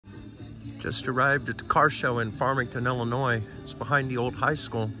Just arrived at the car show in Farmington, Illinois. It's behind the old high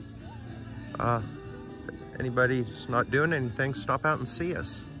school. If anybody's not doing anything, stop out and see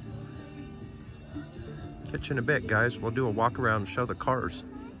us. Catch you in a bit, guys. We'll do a walk around and show the cars.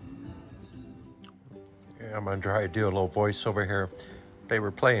 Yeah, I'm gonna try to do a little voiceover here. They were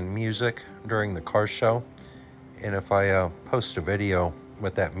playing music during the car show, and if I post a video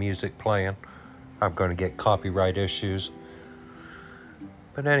with that music playing, I'm gonna get copyright issues.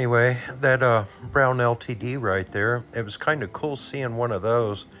 But anyway, that brown LTD right there, it was kind of cool seeing one of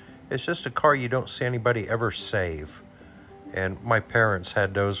those. It's just a car you don't see anybody ever save. And my parents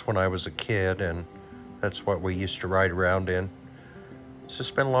had those when I was a kid, and that's what we used to ride around in. It's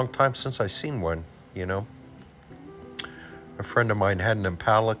just been a long time since I seen one, you know. A friend of mine had an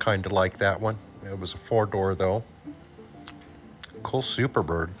Impala kind of like that one. It was a 4-door though. Cool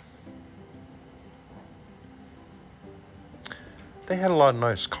Superbird. They had a lot of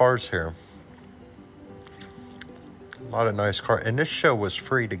nice cars here. A lot of nice cars. And this show was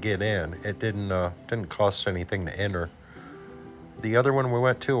free to get in. It didn't cost anything to enter. The other one we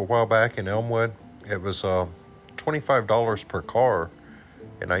went to a while back in Elmwood, it was $25 per car.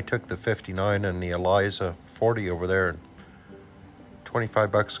 And I took the 59 and the Eliza 40 over there. And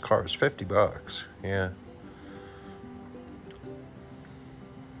 25 bucks a car was 50 bucks. Yeah.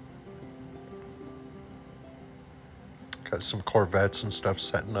 Got some Corvettes and stuff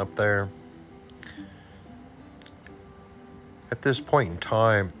setting up there. At this point in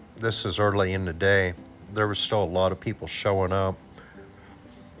time, this is early in the day, there was still a lot of people showing up.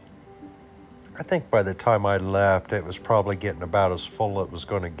 I think by the time I left, it was probably getting about as full as it was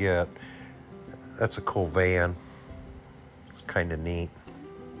going to get. That's a cool van. It's kind of neat.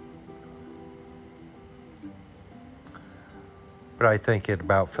 But I think it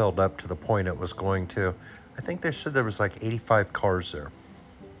about filled up to the point it was going to. I think they said there was like 85 cars there.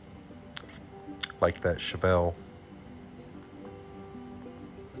 Like that Chevelle.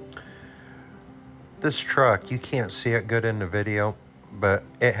 This truck, you can't see it good in the video, but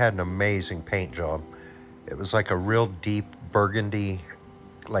it had an amazing paint job. It was like a real deep burgundy,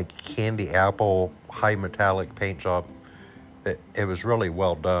 like candy apple, high metallic paint job. It was really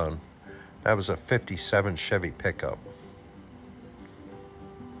well done. That was a 57 Chevy pickup.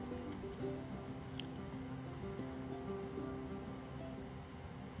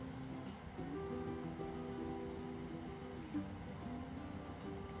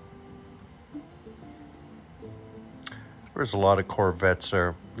 There's a lot of Corvettes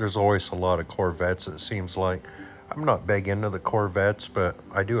there. There's always a lot of Corvettes, it seems like. I'm not big into the Corvettes, but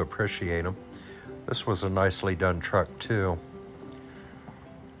I do appreciate them. This was a nicely done truck, too.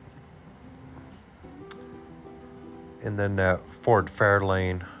 And then that Ford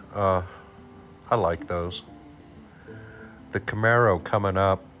Fairlane, I like those. The Camaro coming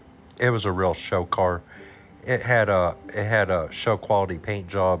up, it was a real show car. It had a show quality paint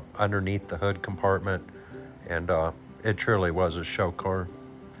job underneath the hood compartment, and it truly was a show car.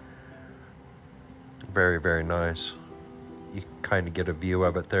 Very, very nice. You can kind of get a view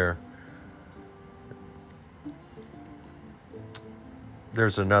of it there.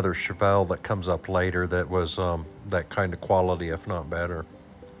 There's another Chevelle that comes up later that was that kind of quality, if not better.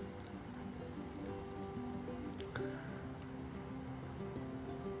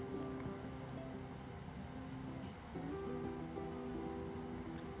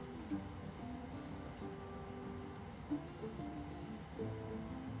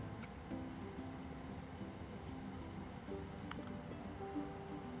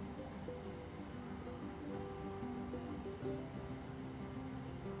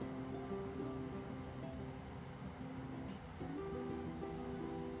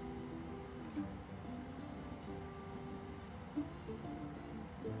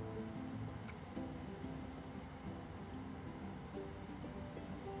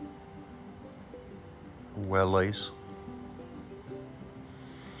 Wellies.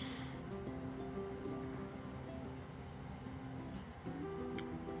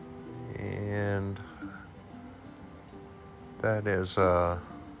 And that is what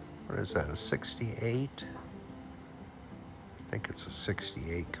is that, a 68? I think it's a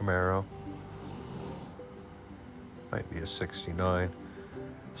 68 Camaro. Might be a 69.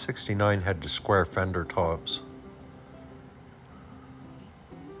 69 had the square fender tops.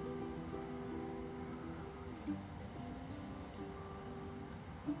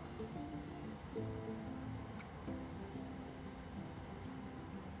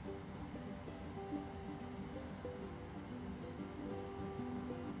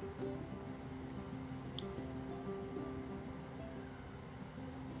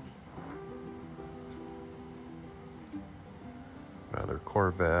 Another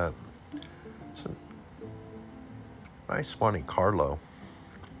Corvette. It's a nice Monte Carlo.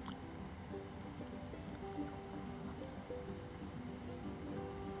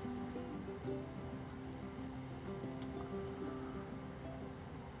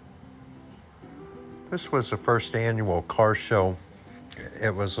 This was the first annual car show.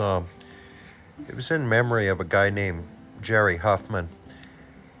 It was in memory of a guy named Jerry Huffman.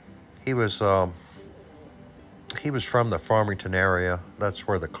 He was from the Farmington area. That's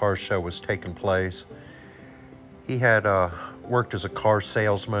where the car show was taking place. He had worked as a car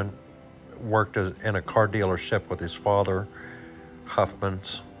salesman, worked in a car dealership with his father,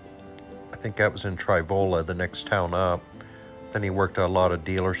 Huffman's. I think that was in Trivola, the next town up. Then he worked at a lot of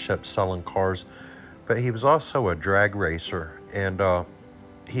dealerships selling cars. But he was also a drag racer, and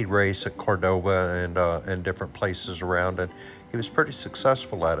he'd race at Cordova and different places around, and he was pretty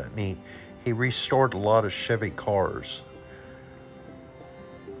successful at it. And he restored a lot of Chevy cars.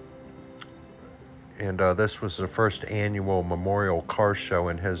 And this was the first annual memorial car show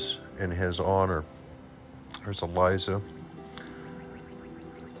in his honor. There's Eliza.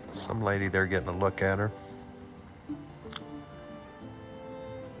 Some lady there getting a look at her.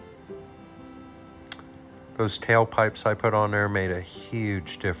 Those tailpipes I put on there made a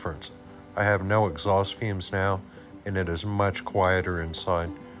huge difference. I have no exhaust fumes now, and it is much quieter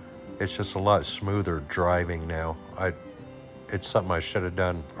inside. It's just a lot smoother driving now. It's something I should have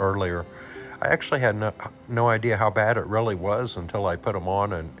done earlier. I actually had no idea how bad it really was until I put them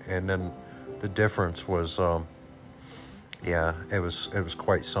on, and then the difference was, yeah, it was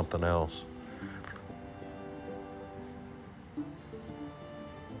quite something else.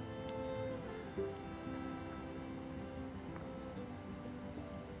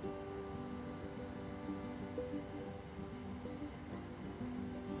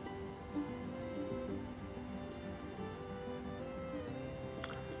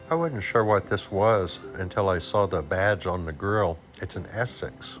 I wasn't sure what this was until I saw the badge on the grill. It's an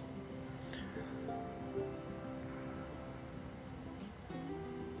Essex.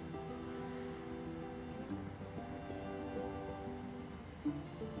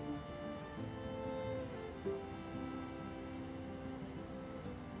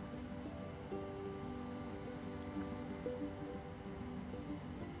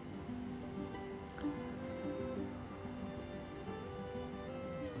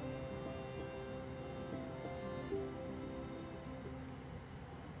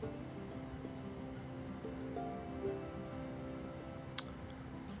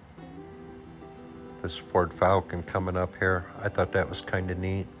 This Ford Falcon coming up here. I thought that was kind of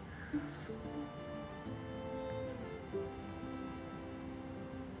neat.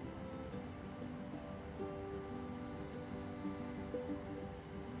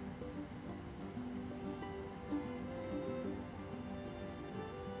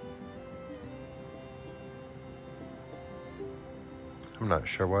 I'm not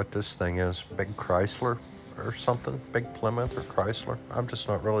sure what this thing is. Big Chrysler or something? Big Plymouth or Chrysler? I'm just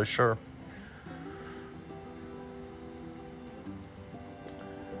not really sure.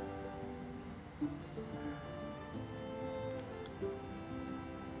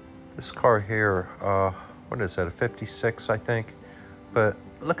 This car here, what is that, a 56, I think? But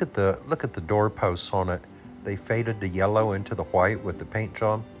look at the door posts on it. They faded the yellow into the white with the paint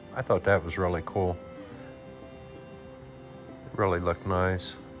job. I thought that was really cool. It really looked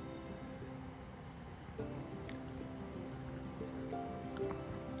nice.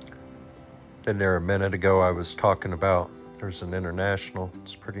 Then there a minute ago I was talking about, there's an International,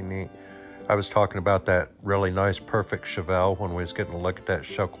 it's pretty neat. I was talking about that really nice, perfect Chevelle when we was getting a look at that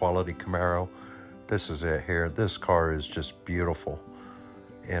show quality Camaro. This is it here. This car is just beautiful.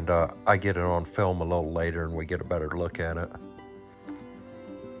 And I get it on film a little later and we get a better look at it.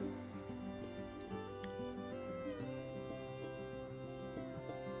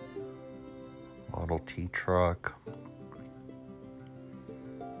 Model T truck.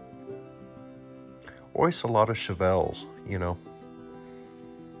 Always a lot of Chevelles, you know.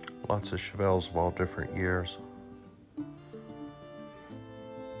 Lots of Chevelles of all different years.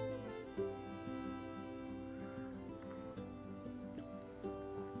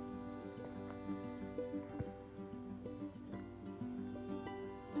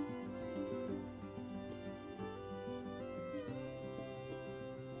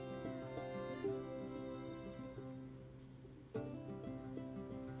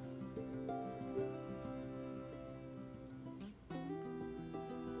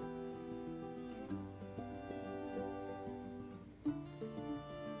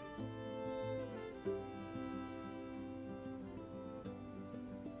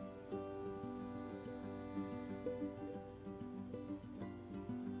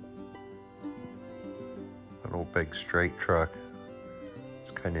 An old big straight truck.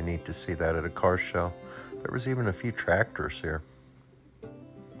 It's kind of neat to see that at a car show. There was even a few tractors here.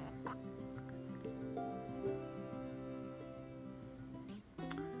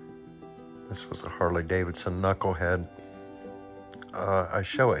 This was a Harley-Davidson knucklehead. I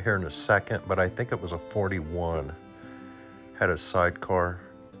show it here in a second, but I think it was a 41. Had a sidecar.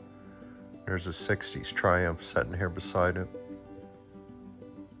 There's a 60s Triumph sitting here beside it.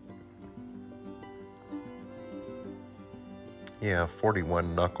 Yeah,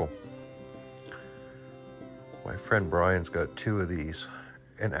 41 knuckle. My friend Brian's got 2 of these.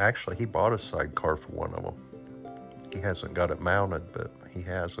 And actually, he bought a sidecar for one of them. He hasn't got it mounted, but he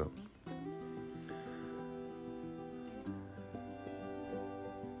has it.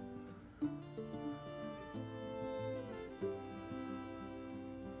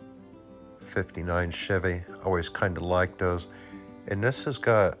 '59 Chevy. Always kind of liked those. And this has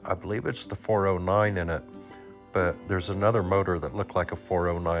got, I believe it's the 409 in it, but there's another motor that looked like a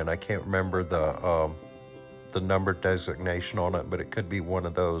 409. I can't remember the number designation on it, but it could be one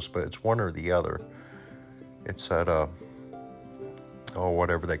of those, but it's one or the other. It's at oh,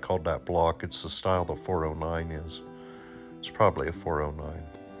 whatever they called that block. It's the style the 409 is. It's probably a 409.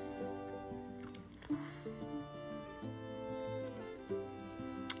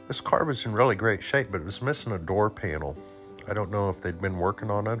 This car was in really great shape, but it was missing a door panel. I don't know if they'd been working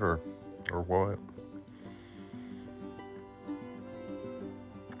on it or what.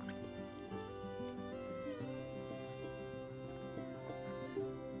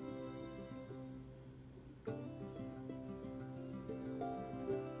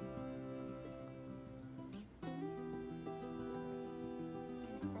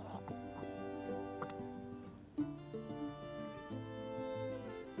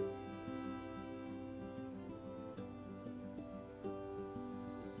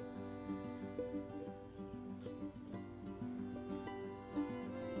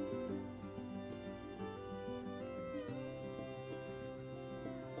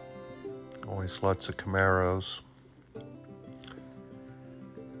 Always lots of Camaros.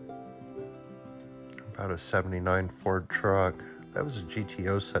 About a '79 Ford truck. That was a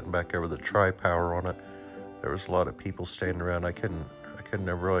GTO sitting back there with a tri-power on it. There was a lot of people standing around. I couldn't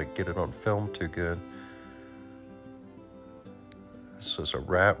ever really get it on film too good. This is a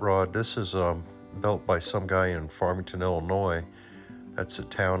rat rod. This is built by some guy in Farmington, Illinois. That's the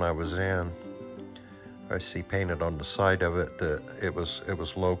town I was in. I see painted on the side of it that it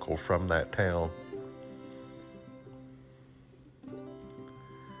was local from that town.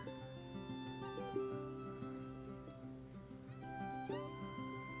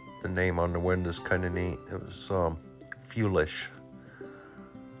 The name on the window's kind of neat. It was Fuelish.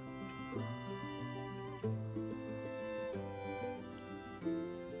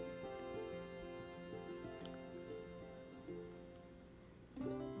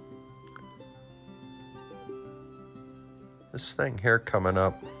 This thing here coming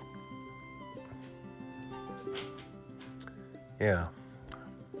up, yeah,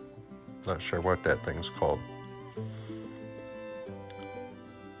 not sure what that thing's called.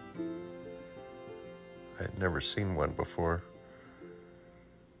 I had never seen one before.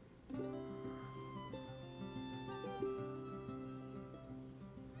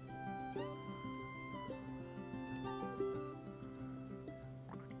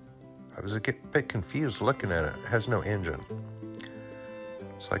 I was a bit confused looking at it. It has no engine.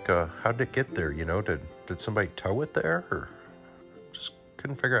 It's like, how did it get there? You know, did somebody tow it there? Or just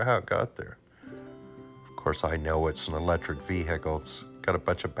couldn't figure out how it got there. Of course, I know it's an electric vehicle. It's got a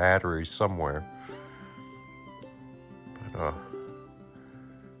bunch of batteries somewhere. But,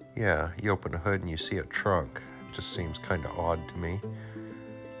 yeah, you open the hood and you see a trunk. It just seems kind of odd to me.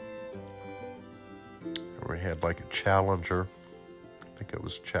 We had like a Challenger. I think it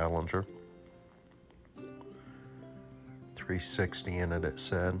was Challenger. 360 in it, it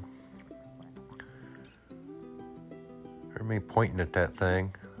said. Heard me pointing at that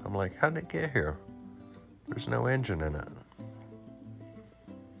thing. I'm like, how did it get here? There's no engine in it.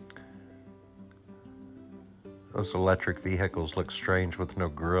 Those electric vehicles look strange with no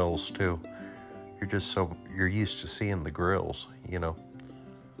grills too. You're used to seeing the grills, you know.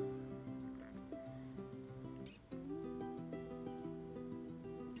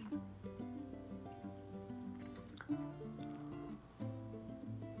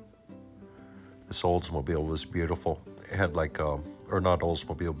 This Oldsmobile was beautiful. It had like, or not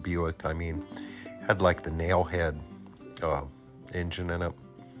Oldsmobile, Buick, I mean, had like the nailhead engine in it.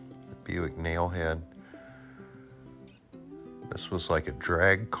 Buick nailhead. This was like a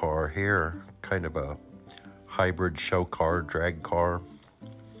drag car here, kind of a hybrid show car, drag car.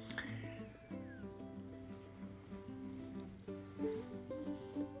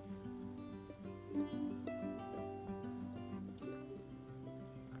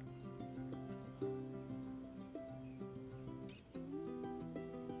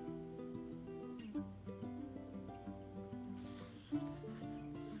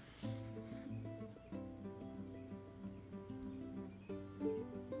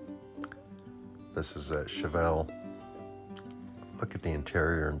 This is at Chevelle. Look at the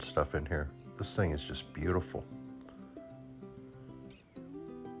interior and stuff in here. This thing is just beautiful.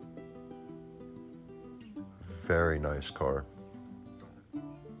 Very nice car.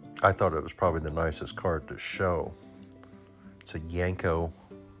 I thought it was probably the nicest car at the show. It's a Yanko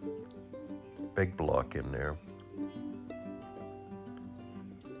big block in there.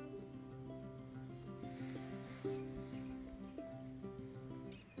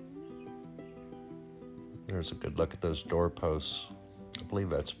 There's a good look at those door posts. I believe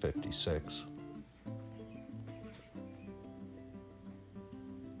that's 56.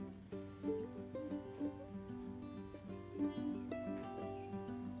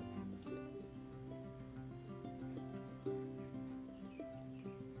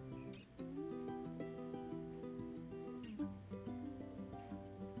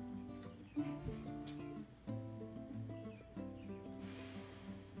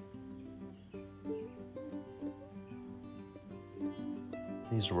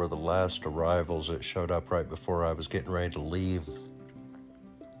 These were the last arrivals that showed up right before I was getting ready to leave.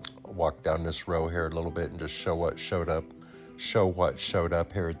 I'll walk down this row here a little bit and just show what showed up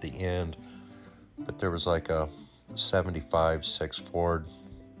here at the end. But there was like a 75 6 Ford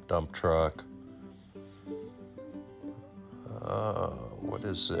dump truck. What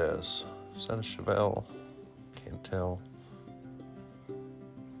is this? Is that a Chevelle? Can't tell.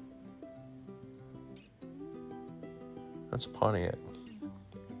 That's a Pontiac.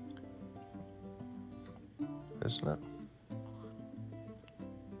 Isn't it?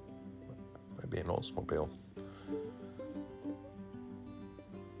 Might be an Oldsmobile.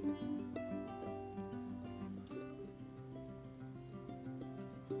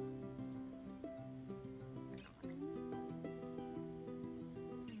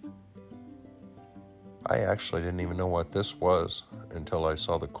 I actually didn't even know what this was until I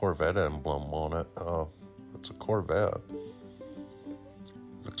saw the Corvette emblem on it. It's a Corvette.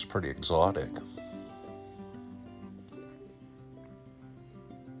 Looks pretty exotic.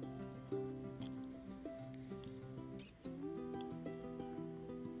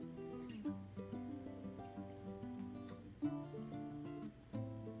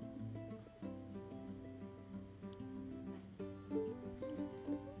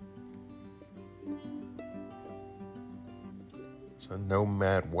 It's a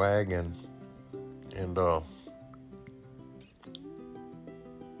Nomad wagon, and on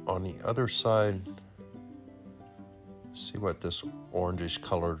the other side, see what this orangish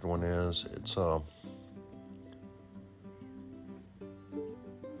colored one is. It's I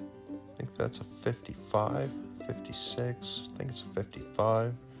think that's a 55, 56. I think it's a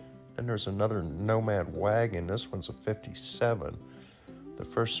 55. Then there's another Nomad wagon. This one's a 57. The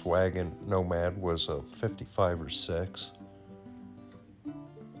first wagon Nomad was a 55 or 6.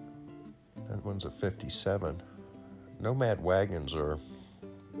 That one's a 57. Nomad wagons they're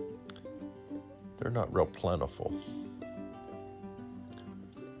not real plentiful.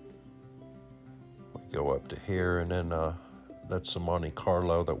 We go up to here, and then that's the Monte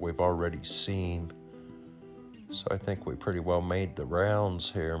Carlo that we've already seen. So I think we pretty well made the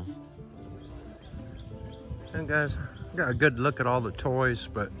rounds here. And guys, I got a good look at all the toys,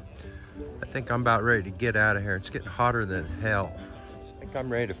 but I think I'm about ready to get out of here. It's getting hotter than hell. I think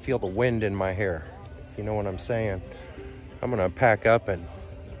I'm ready to feel the wind in my hair, if you know what I'm saying. I'm gonna pack up and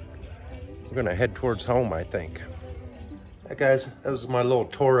we're gonna head towards home, I think. Hey guys, that was my little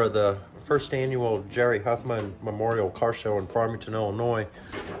tour of the first annual Jerry Huffman Memorial Car Show in Farmington, Illinois.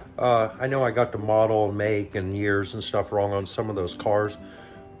 I know I got the model and make and years and stuff wrong on some of those cars,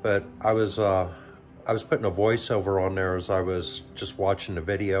 but I was putting a voiceover on there as I was just watching the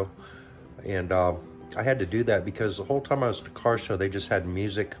video, and I had to do that because the whole time I was at the car show, they just had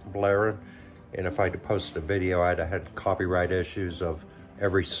music blaring, and if I had to post a video, I'd have had copyright issues of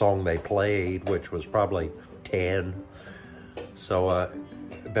every song they played, which was probably 10. So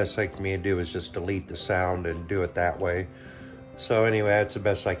the best thing for me to do is just delete the sound and do it that way. So anyway, that's the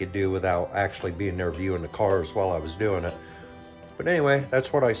best I could do without actually being there viewing the cars while I was doing it. But anyway,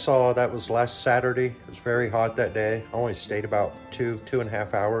 that's what I saw. That was last Saturday. It was very hot that day. I only stayed about two and a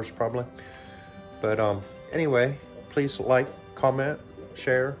half hours probably. But anyway, please like, comment,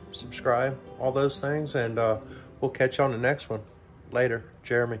 share, subscribe, all those things, and we'll catch you on the next one. Later,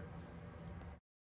 Jeremy.